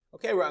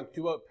Okay, we're on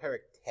Ketubot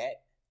Perek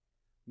Tet,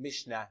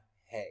 Mishnah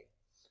Hey.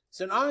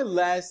 So in our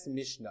last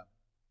Mishnah,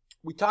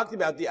 we talked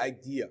about the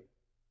idea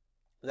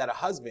that a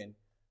husband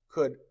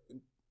could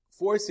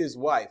coerce his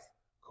wife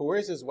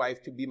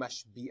to be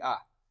mashbi'ah,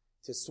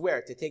 to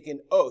swear, to take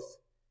an oath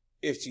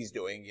if she's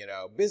doing,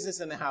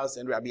 business in the house.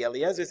 And Rabbi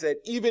Eliezer said,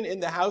 even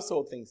in the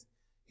household things,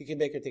 he can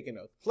make her take an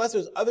oath. Plus,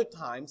 there's other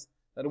times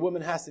that a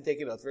woman has to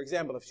take an oath. For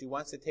example, if she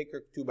wants to take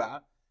her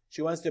ketubah,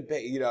 she wants to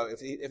pay,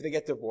 if they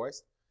get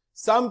divorced.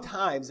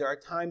 Sometimes there are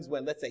times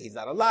when, let's say he's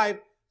not alive,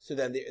 so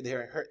then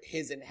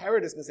his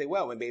inheritors can say,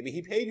 well, when maybe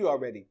he paid you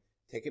already,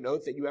 take an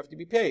oath that you have to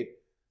be paid.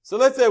 So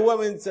let's say a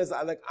woman says,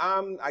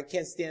 I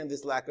can't stand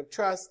this lack of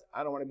trust.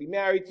 I don't want to be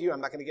married to you.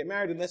 I'm not going to get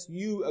married unless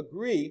you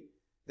agree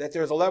that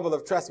there's a level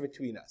of trust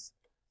between us.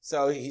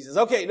 So he says,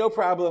 okay, no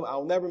problem.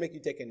 I'll never make you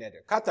take a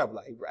neder.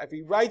 Katabla. If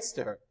he writes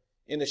to her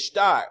in a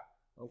shtar,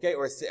 okay,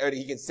 or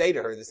he can say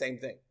to her the same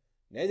thing.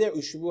 Neder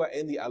ushvua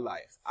en li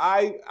alayich.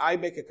 I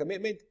make a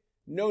commitment.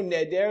 No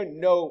neder,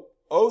 no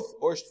oath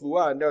or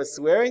shvua, no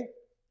swearing.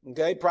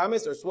 Okay,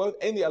 promise or swear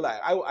en li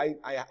alayich.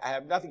 I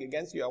have nothing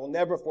against you. I will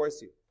never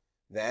force you.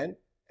 Then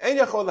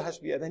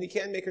he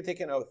can't make her take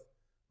an oath.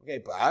 Okay,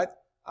 but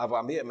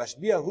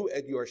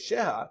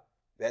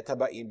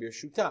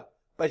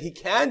but he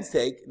can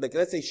take, like,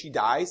 let's say she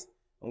dies,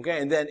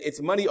 okay, and then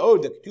it's money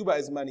owed. The ketubah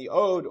is money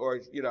owed,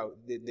 or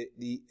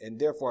and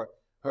therefore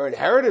her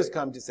inheritors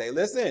come to say,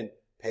 listen,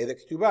 pay the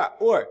ketubah,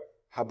 or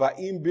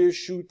haba'im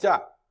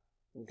birshuta,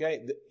 okay,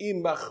 the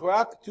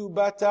imachra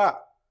ketubata,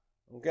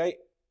 okay,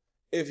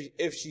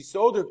 if she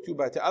sold her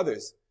ketubah to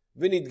others.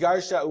 Vinid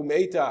garsha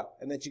umeita,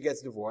 and then she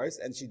gets divorced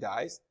and she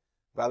dies.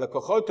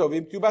 Valakochot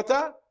tovim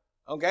ktubata.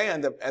 Okay,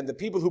 and the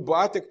people who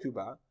bought the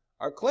ketubah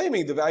are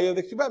claiming the value of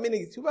the ketubah,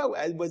 meaning the ketubah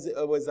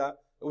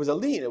was a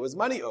lien, it was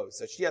money owed,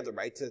 so she had the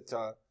right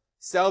to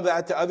sell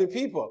that to other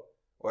people,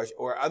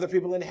 or other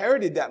people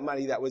inherited that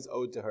money that was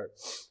owed to her.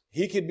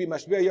 He could be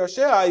mashbir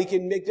yoshea, he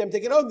can make them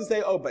take an oath and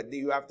say, oh, but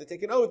you have to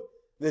take an oath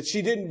that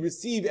she didn't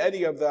receive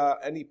any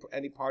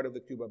part of the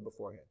ketubah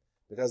beforehand.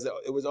 Because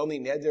it was only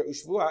neder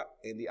ushvua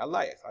in the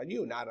alayich, on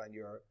you, not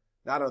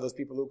on those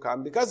people who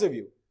come because of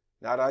you,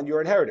 not on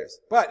your inheritors.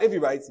 But if he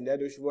writes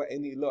neder ushvua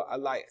in the lo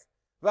alayich,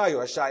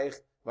 v'ayu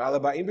hashayich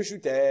v'alaba'im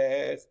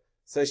b'shutech,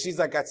 so she's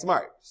got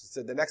smart. She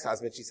said the next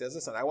husband, she says,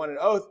 listen, I want an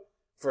oath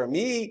for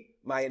me,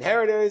 my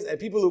inheritors, and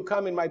people who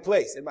come in my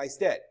place, in my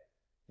stead.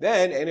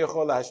 Then ein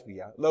yochol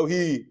hashbiya lo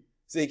hi,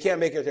 so he can't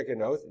make her take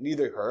an oath,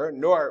 neither her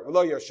nor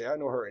lo yoshea,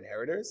 nor her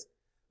inheritors.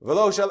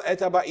 Nor can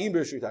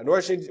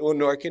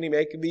he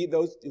make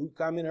those who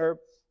come in her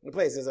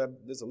place. There's a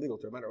legal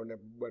term. I don't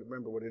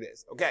remember what it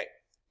is. Okay.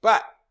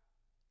 But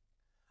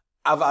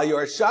but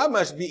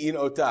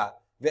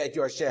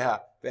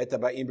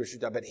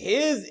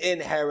his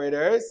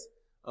inheritors,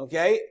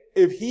 okay,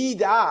 if he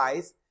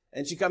dies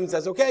and she comes and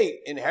says, okay,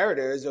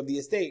 inheritors of the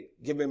estate,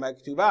 give me my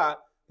ketubah,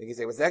 they can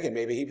say, well, second,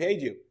 maybe he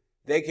paid you.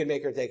 They can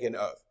make her take an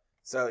oath.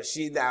 So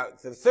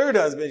the third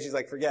husband, she's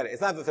like, forget it. It's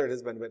not the third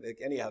husband, but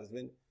like any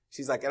husband.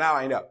 She's like, now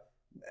I know.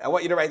 I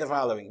want you to write the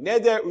following.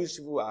 Neder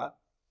ushvua,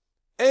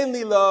 ein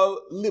li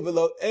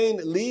velo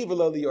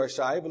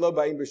liyorshai, velo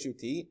ba'im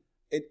b'shuti.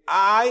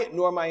 I,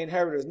 nor my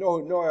inheritors,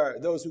 nor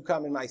those who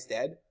come in my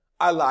stead,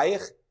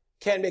 alayich,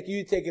 can't make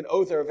you take an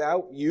oath or a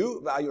vow,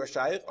 you, va'al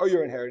yorshayich, or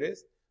your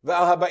inheritors,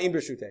 va'al haba'im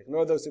b'shutech,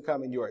 nor those who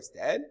come in your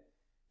stead.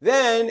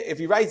 Then, if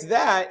he writes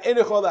that, ein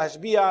echol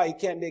hashbiya, he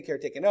can't make her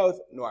take an oath,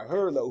 nor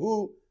her, lo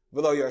hu,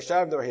 velo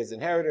yorshav, nor his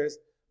inheritors,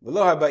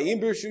 v'lo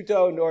haba'im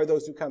b'shuto, nor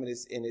those who come in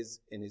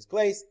his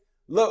place.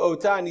 Lo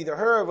ota, neither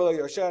her, v'lo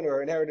yorshav, nor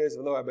her inheritors,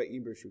 v'lo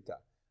haba'im b'shuta,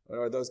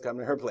 nor those come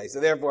in her place.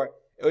 So therefore,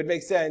 it would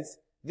make sense.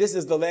 This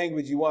is the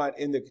language you want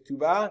in the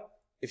ketubah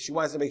if she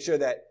wants to make sure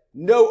that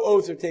no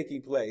oaths are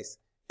taking place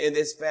in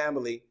this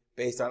family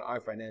based on our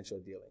financial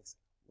dealings.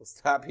 We'll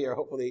stop here.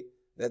 Hopefully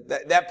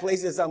that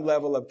places some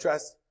level of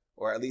trust,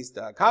 or at least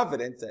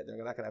confidence, that they're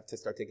not going to have to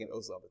start taking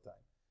oaths all the time.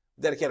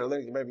 Dedicated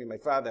learning to my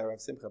father, Rav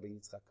Simcha ben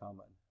Yitzchak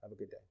Kalman. Have a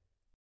good day.